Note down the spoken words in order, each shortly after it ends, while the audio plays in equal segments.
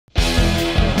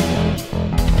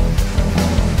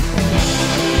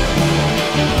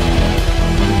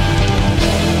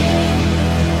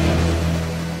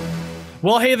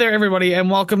Well, hey there, everybody,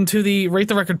 and welcome to the Rate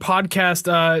the Record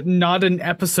podcast. Not an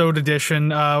episode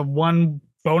edition, one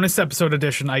bonus episode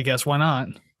edition, I guess. Why not?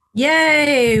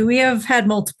 Yay! We have had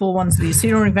multiple ones of these, so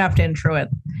you don't even have to intro it.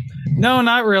 No,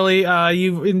 not really.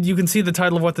 You can see the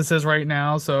title of what this is right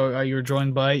now. So you're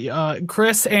joined by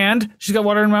Chris, and she's got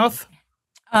water in her mouth.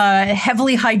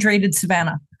 Heavily hydrated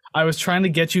Savannah. I was trying to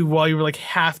get you while you were like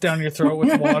half down your throat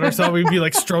with water, so we'd be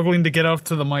like struggling to get up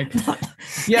to the mic.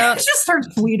 Yeah, it just starts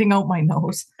bleeding out my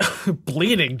nose.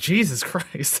 Bleeding, Jesus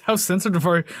Christ! How sensitive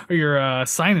are your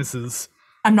sinuses?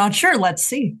 I'm not sure. Let's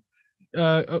see.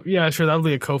 Yeah, sure. That'll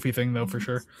be a Kofi thing, though, for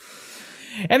sure.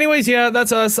 Anyways, yeah,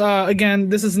 that's us. Again,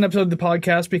 this is an episode of the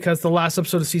podcast because the last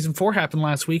episode of season 4 happened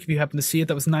last week. If you happen to see it,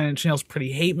 that was 9 Inch Nails'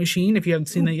 Pretty Hate Machine. If you haven't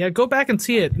seen that yet, go back and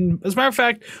see it. And as a matter of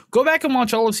fact, go back and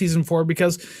watch all of season 4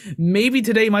 because maybe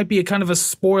today might be a kind of a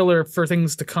spoiler for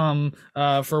things to come,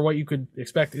 for what you could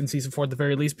expect in season 4 at the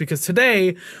very least. Because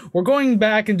today we're going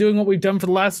back and doing what we've done for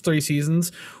the last 3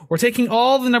 seasons. We're taking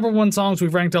all the number 1 songs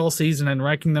we've ranked all season and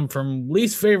ranking them from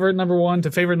least favorite number 1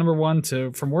 to favorite number 1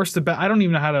 to from worst to best. I don't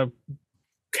even know how to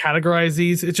categorize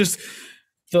these. It's just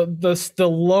the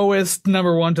lowest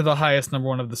number 1 to the highest number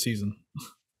 1 of the season.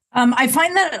 I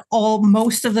find that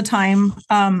most of the time,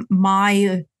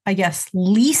 my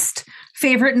least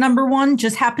favorite number 1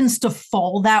 just happens to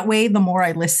fall that way. The more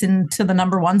I listen to the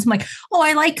number 1s, I'm like, oh,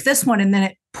 I like this one, and then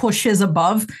it pushes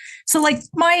above. So like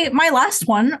my last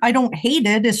one, I don't hate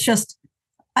it. It's just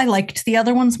I liked the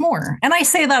other ones more, and I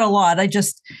say that a lot.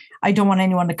 I don't want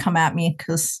anyone to come at me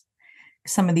because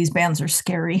some of these bands are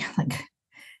scary, like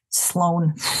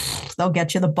Sloan. They'll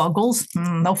get you the Buggles.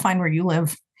 They'll find where you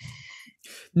live.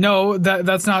 No,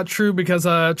 that's not true because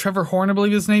Trevor Horn, I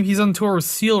believe his name, he's on tour with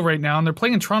Seal right now, and they're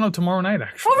playing in Toronto tomorrow night,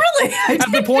 actually. Oh, really?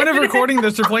 At the point of recording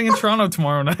this, they're playing in Toronto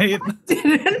tomorrow night. I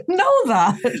didn't know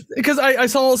that. Because I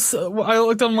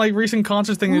looked on like recent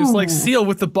concert thing, and it was like Seal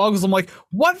with the Buggles. I'm like,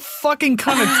 what fucking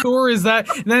kind of tour is that?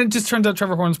 And then it just turns out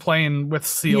Trevor Horn's playing with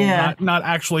Seal, not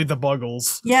actually the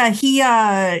Buggles. Yeah,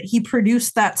 he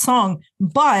produced that song,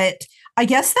 but I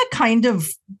guess that kind of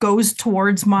goes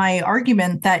towards my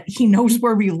argument that he knows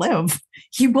where we live.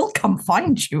 He will come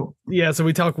find you. Yeah, so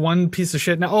we talk one piece of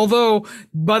shit now. Although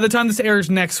by the time this airs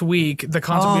next week, the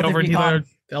concert will be over and he'll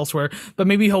elsewhere. But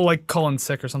maybe he'll like call in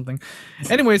sick or something.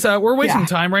 Anyways, we're wasting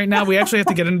time right now. We actually have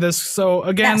to get into this. So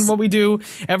again, what we do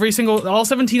all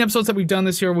 17 episodes that we've done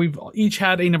this year, we've each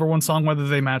had a number 1 song, whether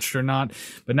they matched or not.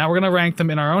 But now we're gonna rank them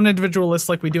in our own individual list,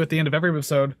 like we do at the end of every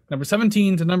episode, number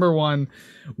 17 to number 1.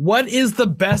 What is the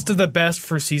best of the best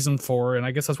for season 4? And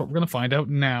I guess that's what we're gonna find out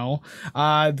now.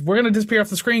 We're gonna disappear off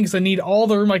the screen because I need all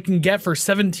the room I can get for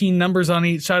 17 numbers on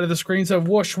each side of the screen. So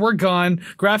whoosh, we're gone.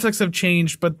 Graphics have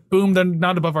changed, but boom, they're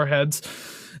not above our heads.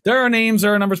 There are names,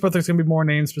 there are numbers, but there's gonna be more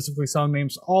names, specifically song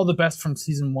names. All the best from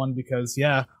season 1 because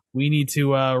we need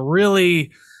to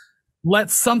really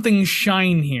let something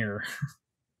shine here.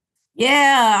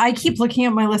 Yeah, I keep looking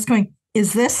at my list going,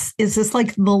 is this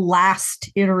like the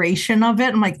last iteration of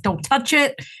it? I'm like, don't touch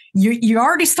it. You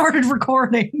already started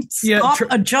recording. Stop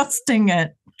adjusting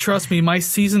it. Trust me, my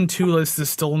season 2 list is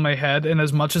still in my head, and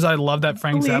as much as I love that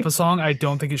Frank Zappa song, I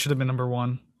don't think it should have been number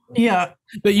 1. Yeah.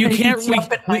 But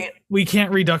we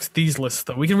can't redux these lists,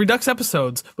 though. We can redux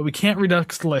episodes, but we can't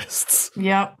redux lists.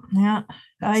 Yep. Yeah.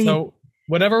 So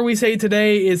whatever we say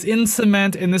today is in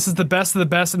cement, and this is the best of the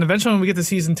best. And eventually, when we get to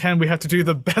season 10, we have to do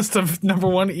the best of number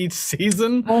 1 each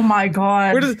season. Oh my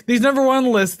God. These number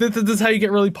 1 lists, this is how you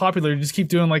get really popular. You just keep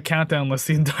doing like countdown lists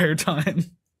the entire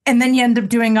time. And then you end up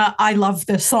doing a I love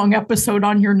this song episode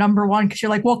on your number 1 because you're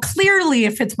like, well, clearly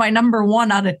if it's my number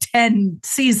 1 out of 10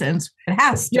 seasons, it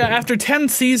has to. Yeah, after 10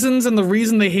 seasons and The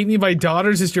Reason They Hate Me by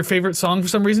Daughters is your favorite song for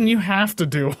some reason, you have to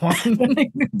do one.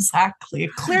 Exactly.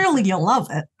 Clearly you love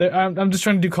it. I'm just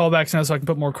trying to do callbacks now so I can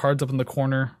put more cards up in the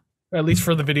corner, at least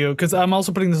for the video, because I'm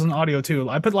also putting this on audio too.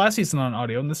 I put last season on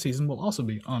audio, and this season will also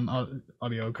be on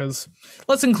audio because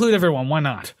let's include everyone. Why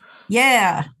not?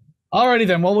 Yeah. Alrighty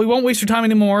then, well, we won't waste your time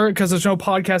anymore because there's no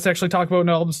podcast to actually talk about,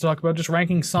 no albums to talk about, just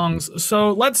ranking songs.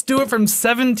 So let's do it from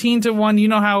 17 to 1. You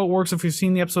know how it works if you've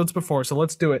seen the episodes before, so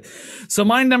let's do it. So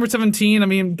mine, number 17, I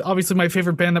mean, obviously my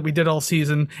favorite band that we did all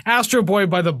season, Astro Boy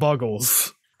by the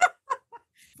Buggles.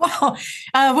 Well,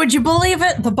 would you believe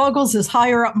it? The Buggles is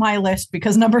higher up my list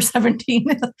because number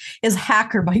 17 is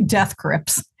Hacker by Death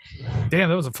Grips. Damn,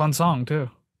 that was a fun song too.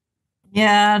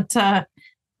 Yeah, it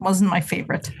wasn't my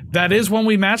favorite. That is one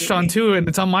we matched on too, and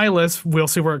it's on my list. We'll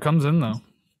see where it comes in though.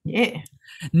 Yeah.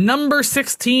 Number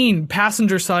 16,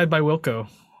 Passenger Side by Wilco.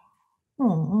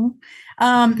 Oh.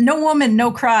 No Woman, No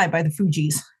Cry by the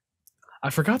Fugees. I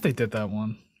forgot they did that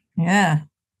one. Yeah.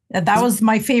 That was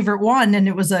my favorite one, and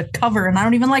it was a cover, and I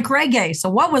don't even like reggae. So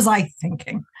what was I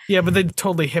thinking? Yeah, but they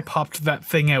totally hip-hopped that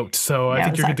thing out, so I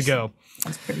think you're good to go.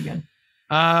 That's pretty good.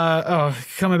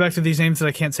 Coming back to these names that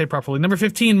I can't say properly. Number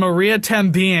 15, Maria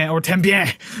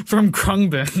Tambien from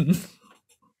Krungbin.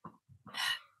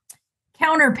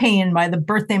 Counterpane by the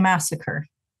Birthday Massacre.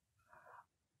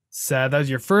 Sad. That was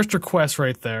your first request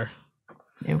right there.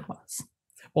 It was.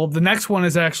 Well, the next one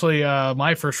is actually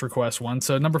my first request one.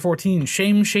 So number 14,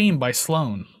 Shame Shame by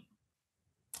Sloan.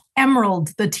 Emerald,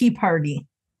 the Tea Party.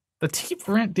 The Tea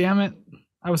Party, damn it.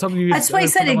 I was hoping you. That's why I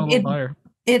said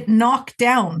it knocked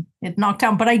down. It knocked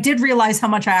down. But I did realize how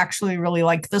much I actually really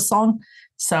liked this song.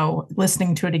 So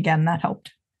listening to it again, that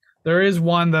helped. There is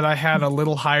one that I had a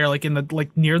little higher, like in the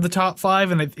near the top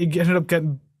 5, and it ended up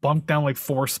getting bumped down like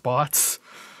 4 spots.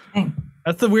 Dang.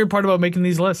 That's the weird part about making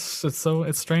these lists.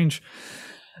 It's strange.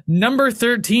 Number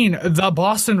 13, The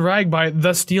Boston Rag by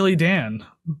The Steely Dan.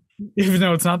 Even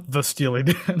though it's not The Steely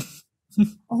Dan.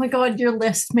 Oh my God, your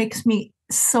list makes me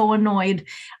so annoyed.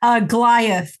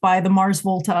 Goliath by the Mars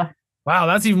Volta. Wow,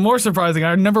 that's even more surprising.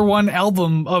 Our number 1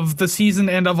 album of the season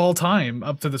and of all time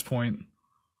up to this point.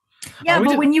 Yeah,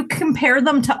 but when you compare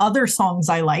them to other songs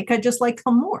I like, I just like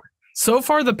them more. So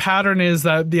far, the pattern is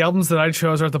that the albums that I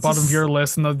chose are at the bottom of your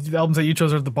list, and the albums that you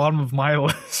chose are at the bottom of my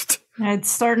list. It's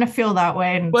starting to feel that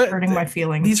way, and it's hurting my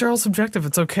feelings. These are all subjective.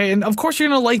 It's okay. And of course, you're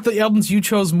going to like the albums you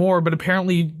chose more, but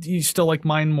apparently you still like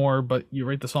mine more, but you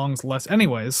rate the songs less.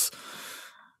 Anyways,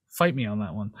 fight me on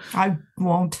that one. I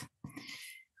won't.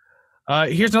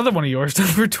 Here's another one of yours.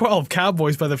 Number 12,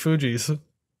 Cowboys by the Fugees.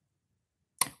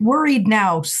 Worried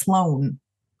Now, Sloan.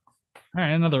 All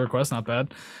right, another request, not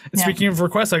bad. And speaking of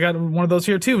requests, I got one of those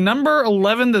here too. Number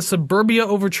 11, the Suburbia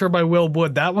Overture by Will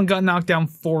Wood. That one got knocked down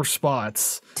 4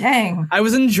 spots. Dang. I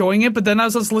was enjoying it, but then I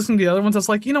was just listening to the other ones. I was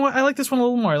like, you know what? I like this one a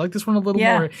little more. I like this one a little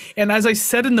more. And as I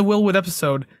said in the Will Wood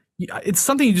episode, it's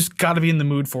something you just got to be in the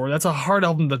mood for. That's a hard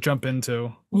album to jump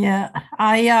into. Yeah,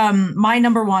 my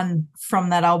number 1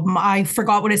 from that album, I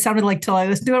forgot what it sounded like till I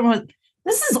listened to it. And was,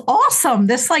 this is awesome.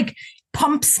 This like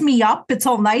pumps me up. It's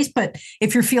all nice, but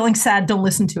if you're feeling sad, don't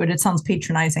listen to it. It sounds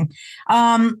patronizing.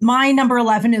 My number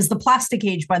 11 is The Plastic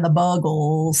Age by the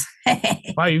Buggles.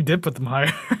 Wow, you did put them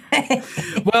higher.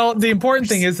 Well, the important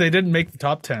thing is they didn't make the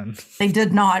top 10. They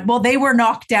did not. Well, they were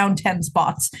knocked down 10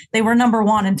 spots. They were number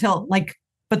 1 until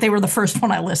but they were the first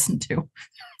one I listened to.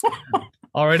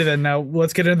 Alrighty then, now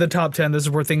let's get into the top 10. This is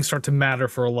where things start to matter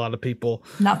for a lot of people.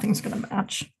 Nothing's going to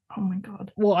match. Oh my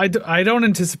God. Well, I don't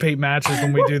anticipate matches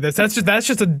when we do this. That's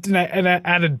just an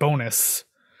added bonus.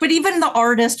 But even the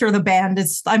artist or the band,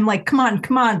 I'm like, come on.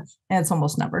 And it's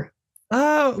almost never.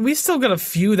 We still got a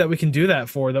few that we can do that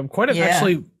for them.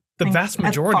 Actually, the vast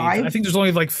majority. I think there's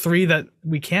only like 3 that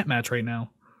we can't match right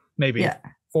now. Maybe. Yeah.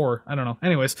 4. I don't know.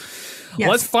 Anyways,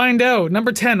 let's find out.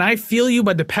 Number 10, I Feel You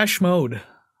by Depeche Mode.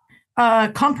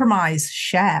 Compromise,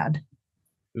 Shad.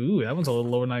 Ooh, that one's a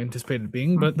little lower than I anticipated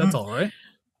being, but that's all right.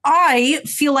 I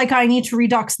feel like I need to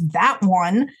redux that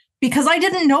one because I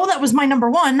didn't know that was my number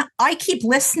 1. I keep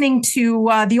listening to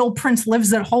the old Prince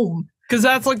Lives at Home. Because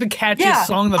that's like the catchiest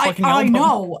song in the fucking album. I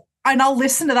know. And I'll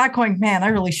listen to that going, man, I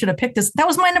really should have picked this. That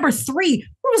was my number 3.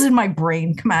 What was in my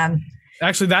brain? Come on.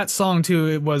 Actually, that song, too,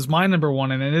 it was my number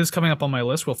 1, and it is coming up on my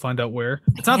list. We'll find out where.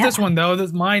 It's not this one, though.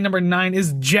 My number 9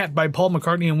 is Jet by Paul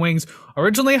McCartney and Wings.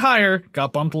 Originally higher,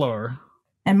 got bumped lower.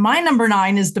 And my number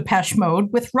 9 is Depeche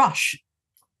Mode with Rush.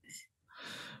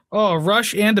 Oh,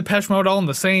 Rush and Depeche Mode all in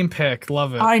the same pick.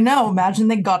 Love it. I know. Imagine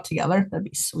they got together. That'd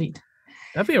be sweet.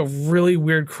 That'd be a really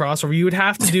weird crossover. You would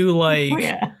have to do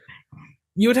like...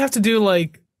 You would have to do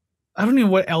like... I don't know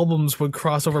what albums would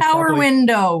cross over Power properly.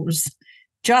 Windows.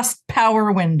 Just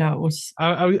Power Windows.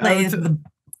 The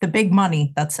big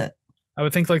money. That's it. I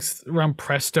would think like around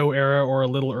Presto era or a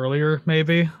little earlier,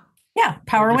 maybe. Yeah,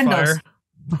 Power Windows.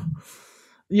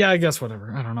 Yeah, I guess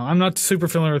whatever. I don't know. I'm not super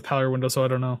familiar with Power Windows, so I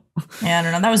don't know. Yeah, I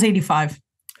don't know. That was 85.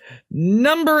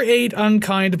 Number 8,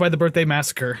 Unkind by the Birthday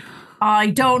Massacre.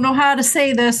 I don't know how to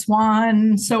say this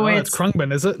one. So it's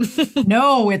Krungbin, is it?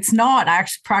 No, it's not. I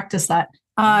actually practiced that.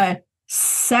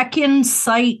 Second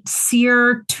Sight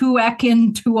Seer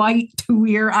Tuekin Tuite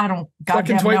Tuir. I don't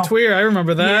Second Twite Tweer. I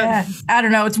remember that. Yeah, I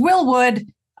don't know. It's Will Wood.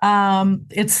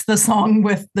 It's the song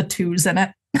with the 2s in it.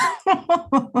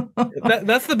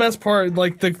 That's the best part.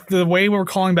 Like the way we're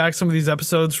calling back some of these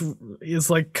episodes is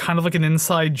like kind of like an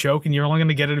inside joke, and you're only going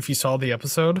to get it if you saw the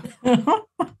episode.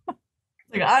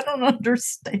 Like, I don't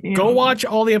understand. Go watch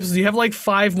all the episodes. You have like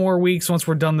 5 more weeks once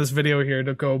we're done this video here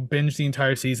to go binge the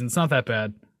entire season. It's not that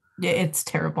bad. Yeah, it's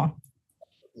terrible.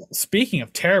 Speaking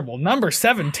of terrible, number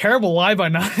 7, Terrible Lie by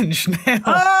 9 Inch Nails.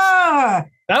 That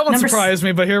That one surprised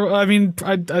me, but here, I mean,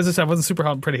 as I said, I wasn't super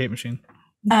hot, pretty hate machine.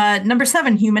 Number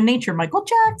 7, Human Nature, Michael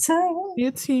Jackson.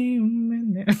 It's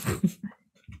human.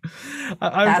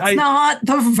 That's not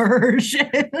the version.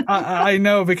 I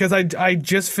know, because I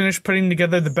just finished putting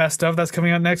together the best of that's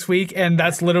coming out next week, and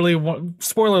that's literally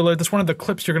spoiler alert. That's one of the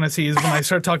clips you're going to see is when I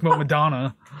start talking about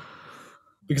Madonna,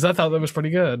 because I thought that was pretty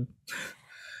good.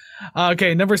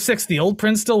 Okay, number 6, The Old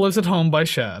Prince Still Lives at Home by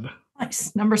Shad.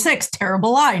 Nice. Number 6,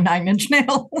 Terrible Lie, 9 Inch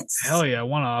Nails. Hell yeah,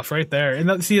 one off right there.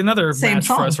 And see, another match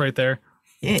for us right there.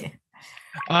 Yeah.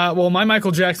 Well, my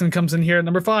Michael Jackson comes in here at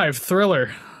number 5,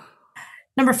 Thriller.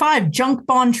 Number 5, Junk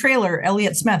Bond Trailer,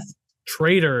 Elliott Smith.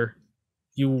 Traitor,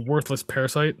 you worthless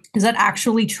parasite. Is that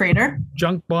actually Traitor?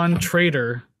 Junk Bond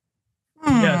Traitor.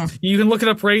 Yeah, you can look it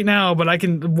up right now, but I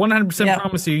can 100%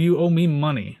 promise you owe me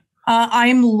money.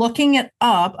 I'm looking it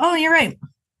up. Oh, you're right.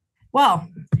 Well,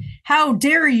 how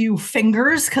dare you,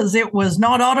 fingers, because it was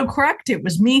not autocorrect. It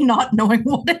was me not knowing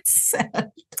what it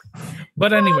said.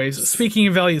 But anyways, speaking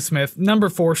of Elliott Smith, number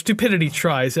 4, Stupidity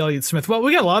Tries, Elliott Smith. Well,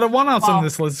 we got a lot of one-offs on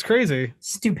this list. It's crazy.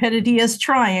 Stupidity is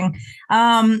trying.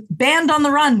 Band on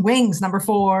the Run, Wings, number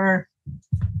 4.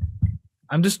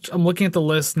 I'm looking at the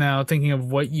list now, thinking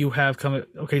of what you have coming.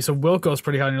 Okay, so Wilco's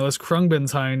pretty high on your list.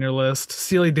 Krungbin's high on your list.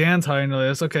 Steely Dan's high on your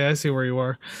list. Okay, I see where you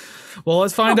are. Well,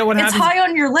 let's find out what happens. It's high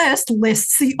on your list.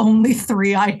 List's the only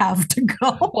 3 I have to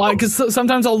go. Well, because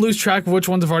sometimes I'll lose track of which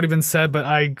ones have already been said, but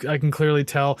I can clearly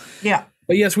tell. Yeah.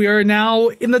 But yes, we are now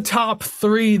in the top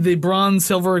 3, the bronze,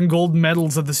 silver, and gold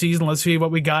medals of the season. Let's see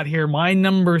what we got here. My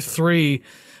number 3,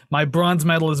 my bronze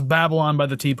medal is Babylon by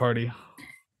the Tea Party.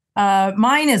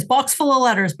 Mine is Box Full of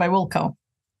Letters by Wilco.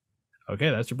 Okay,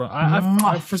 that's your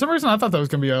bronze. For some reason, I thought that was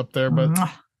going to be up there, but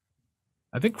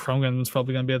I think Krungbin's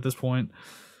probably going to be at this point.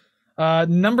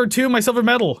 Number 2, my silver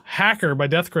medal, Hacker by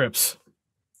Death Grips.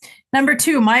 Number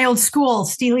 2, My Old School,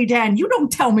 Steely Dan. You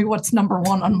don't tell me what's number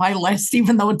 1 on my list,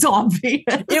 even though it's obvious.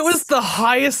 It was the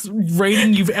highest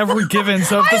rating you've ever given.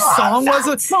 So if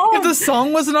the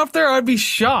song wasn't up there, I'd be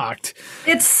shocked.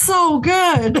 It's so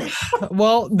good.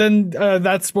 Well, then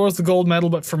that spoils the gold medal.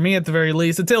 But for me, at the very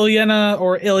least, it's Iliana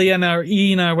or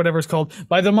Ina, whatever it's called,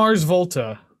 by the Mars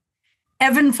Volta.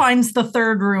 Evan Finds the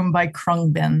Third Room by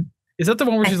Krungbin. Is that the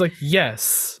one where she's like,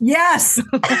 yes? Yes.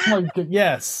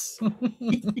 Yes.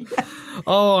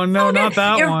 Oh, no, not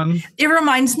that one. It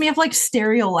reminds me of like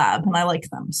Stereolab, and I like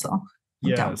them, so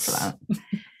I'm down for that.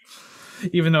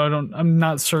 Even though I'm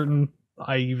not certain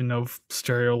I even know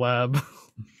Stereolab.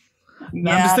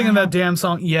 Yeah. I'm just thinking of that damn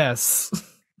song, Yes.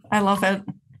 I love it.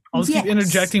 I'll just keep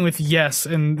interjecting with yes,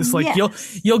 and it's like,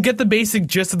 you'll get the basic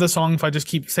gist of the song if I just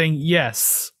keep saying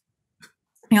yes.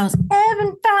 He goes,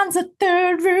 Evan finds a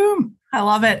third room. I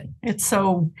love it.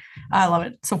 I love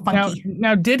it. So funky.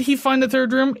 Now, did he find the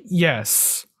third room?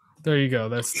 Yes. There you go.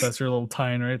 That's your little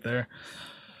tie-in right there.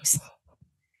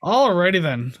 Alrighty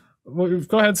then.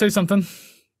 Go ahead, say something.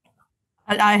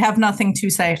 I have nothing to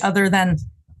say other than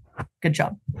good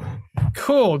job.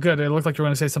 Cool, good. It looked like you were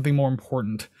going to say something more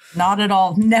important. Not at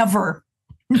all. Never.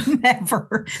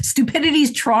 Never.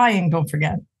 Stupidity's trying, don't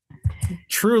forget.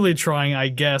 Truly trying, I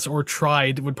guess, or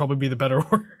tried would probably be the better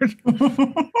word.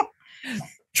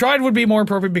 Tried would be more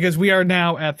appropriate because we are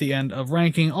now at the end of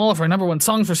ranking all of our number 1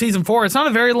 songs for season 4. It's not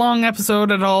a very long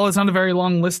episode at all. It's not a very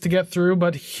long list to get through,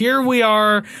 but here we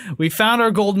are. We found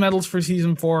our gold medals for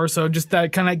season 4, so just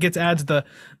that kind of gets added to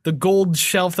the gold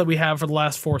shelf that we have for the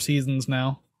last 4 seasons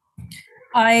now.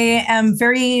 I am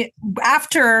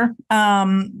after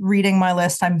reading my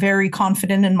list, I'm very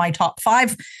confident in my top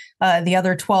 5. The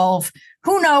other 12,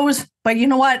 who knows? But you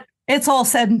know what? It's all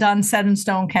said and done, set in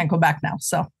stone, can't go back now.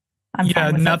 So I'm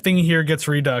fine with nothing here gets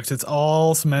redux. It's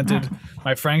all cemented.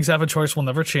 My Franks Have a Choice will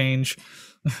never change.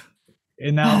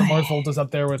 And now the Mars Volta's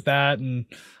up there with that. And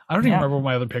I don't even remember what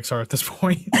my other picks are at this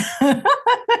point.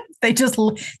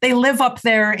 They live up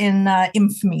there in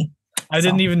infamy. I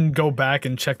didn't even go back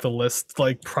and check the list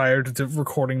like prior to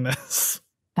recording this.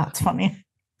 That's funny.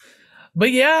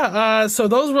 But yeah, so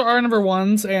those were our number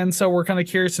 1s, and so we're kind of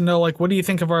curious to know, like, what do you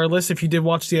think of our list? If you did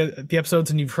watch the episodes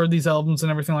and you've heard these albums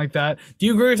and everything like that, do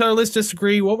you agree with our list?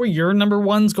 Disagree? What were your number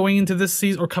 1s going into this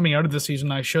season, or coming out of this season,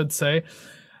 I should say?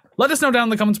 Let us know down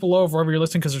in the comments below wherever you're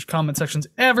listening, because there's comment sections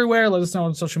everywhere. Let us know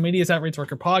on social media at Rates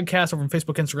Record Podcast over on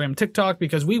Facebook, Instagram, and TikTok,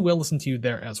 because we will listen to you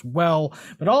there as well.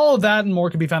 But all of that and more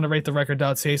can be found at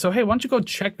ratetherecord.ca. So hey, why don't you go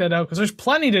check that out, because there's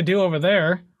plenty to do over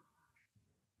there.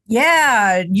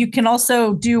 Yeah, you can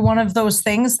also do one of those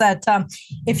things that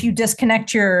if you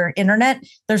disconnect your internet,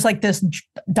 there's like this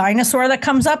dinosaur that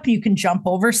comes up. You can jump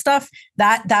over stuff.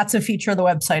 That's a feature of the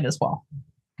website as well.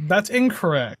 That's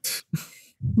incorrect.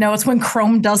 No, it's when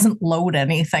Chrome doesn't load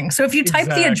anything. So if you type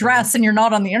the address and you're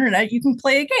not on the internet, you can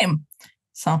play a game.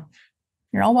 So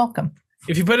you're all welcome.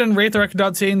 If you put in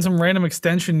ratetherecord.ca in some random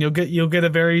extension, you'll get a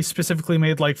very specifically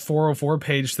made like 404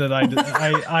 page that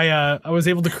I was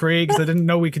able to create because I didn't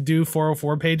know we could do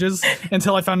 404 pages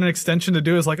until I found an extension to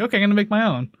do. It's like, okay, I'm gonna make my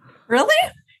own. Really?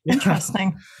 Yeah.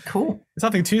 Interesting. Cool. It's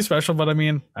nothing too special, but I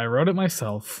mean, I wrote it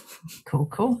myself.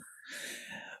 Cool.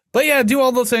 But yeah, do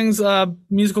all those things,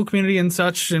 musical community and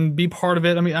such, and be part of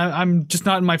it. I mean, I'm just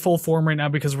not in my full form right now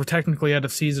because we're technically out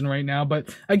of season right now.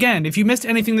 But again, if you missed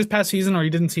anything this past season or you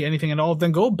didn't see anything at all,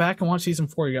 then go back and watch season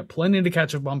 4. You got plenty to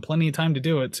catch up on, plenty of time to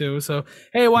do it too. So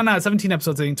hey, why not? 17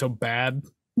 episodes ain't so bad.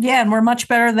 Yeah, and we're much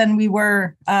better than we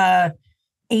were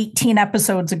 18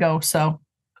 episodes ago. So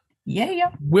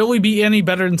yeah. Will we be any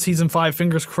better than season 5?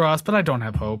 Fingers crossed, but I don't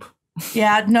have hope.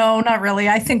 Yeah, no, not really.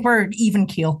 I think we're even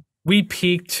keel. We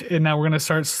peaked, and now we're going to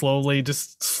start slowly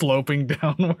just sloping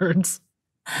downwards.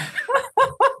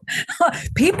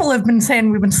 People have been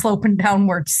saying we've been sloping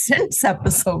downwards since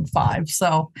episode 5,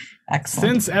 so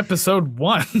excellent. Since episode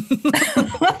 1.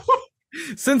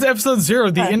 Since episode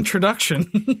 0, the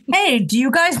introduction. Hey, do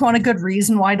you guys want a good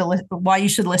reason why you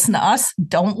should listen to us?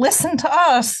 Don't listen to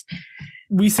us.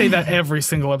 We say that every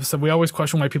single episode. We always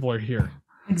question why people are here.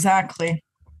 Exactly.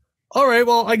 All right,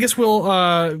 well, I guess we'll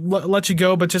let you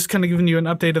go, but just kind of giving you an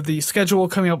update of the schedule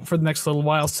coming up for the next little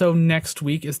while. So next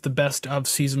week is the best of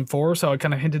season 4. So I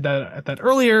kind of hinted at that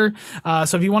earlier.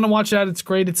 So if you want to watch that, it's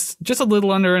great. It's just a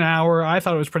little under an hour. I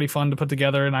thought it was pretty fun to put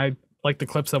together, and I like the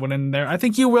clips that went in there. I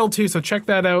think you will too. So check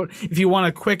that out if you want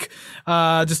a quick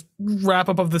just wrap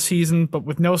up of the season, but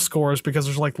with no scores because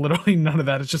there's like literally none of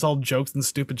that. It's just all jokes and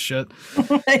stupid shit.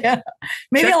 Yeah.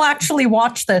 Maybe I'll actually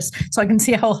watch this so I can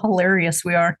see how hilarious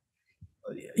we are.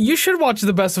 You should watch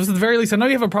the best of us at the very least. I know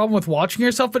you have a problem with watching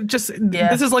yourself, but this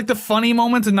is like the funny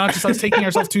moments and not just us taking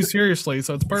ourselves too seriously.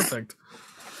 So it's perfect.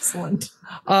 Excellent.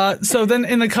 So then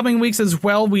in the coming weeks as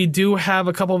well, we do have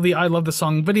a couple of the I Love the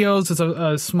Song videos. It's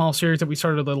a small series that we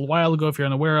started a little while ago, if you're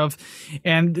unaware of.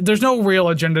 And there's no real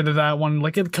agenda to that one.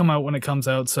 Like, it'll come out when it comes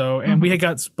out. So, and we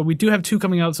do have 2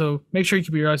 coming out. So make sure you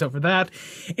keep your eyes out for that.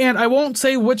 And I won't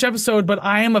say which episode, but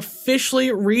I am officially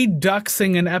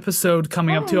reduxing an episode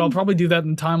coming up too. I'll probably do that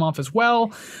in time off as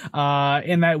well.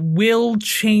 And that will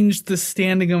change the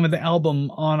standing of the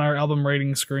album on our album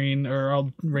rating screen or our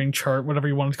rating chart, whatever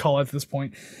you want to call it at this point.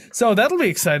 So that'll be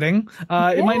exciting.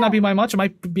 It might not be by much. It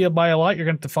might be by a lot. You're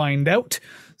going to find out.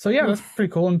 So yeah, that's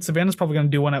pretty cool. And Savannah's probably going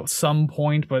to do one at some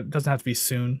point, but it doesn't have to be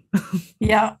soon.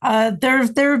 Yeah. There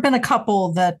have been a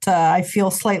couple that I feel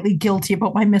slightly guilty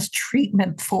about my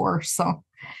mistreatment for. So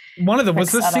one of them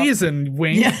was the season,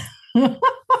 Wing. Yeah.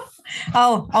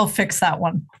 I'll fix that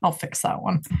one.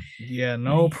 Yeah,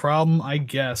 no problem, I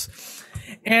guess.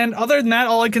 And other than that,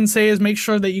 all I can say is make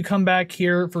sure that you come back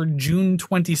here for June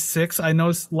 26th. I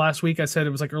noticed last week I said it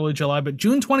was like early July, but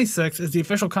June 26th is the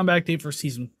official comeback date for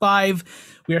season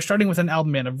 5. We are starting with an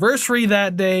album anniversary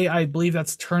that day. I believe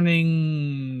that's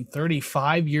turning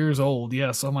 35 years old.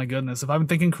 Yes, oh my goodness. If I'm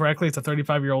thinking correctly, it's a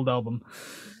 35-year-old album.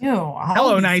 Ew,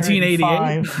 hello,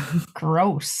 1988.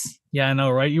 Gross. Yeah, I know,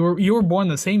 right? You were born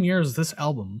the same year as this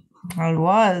album. I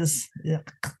was. Yeah.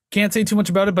 Can't say too much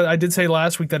about it, but I did say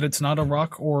last week that it's not a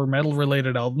rock or metal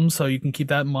related album, so you can keep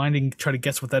that in mind and try to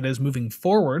guess what that is moving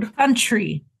forward.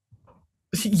 Country.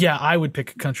 Yeah, I would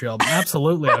pick a country album.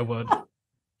 Absolutely, I would.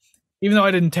 Even though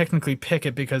I didn't technically pick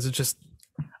it because it's just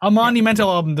a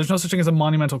monumental album. There's no such thing as a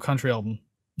monumental country album.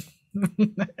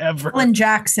 Ever. Alan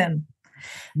Jackson.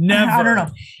 Never. I don't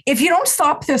know. If you don't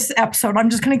stop this episode,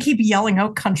 I'm just going to keep yelling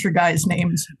out country guys'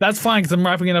 names. That's fine because I'm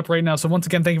wrapping it up right now. So once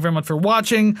again, thank you very much for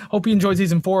watching. Hope you enjoyed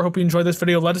season 4. Hope you enjoyed this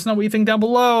video. Let us know what you think down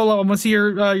below. I want to see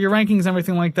your rankings and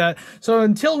everything like that. So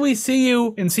until we see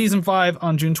you in season 5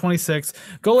 on June 26th,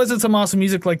 go listen to some awesome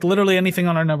music, like literally anything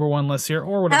on our ¡1 list here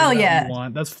or whatever you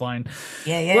want. That's fine.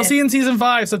 Yeah. We'll see you in season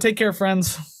 5. So take care,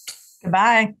 friends.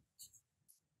 Goodbye.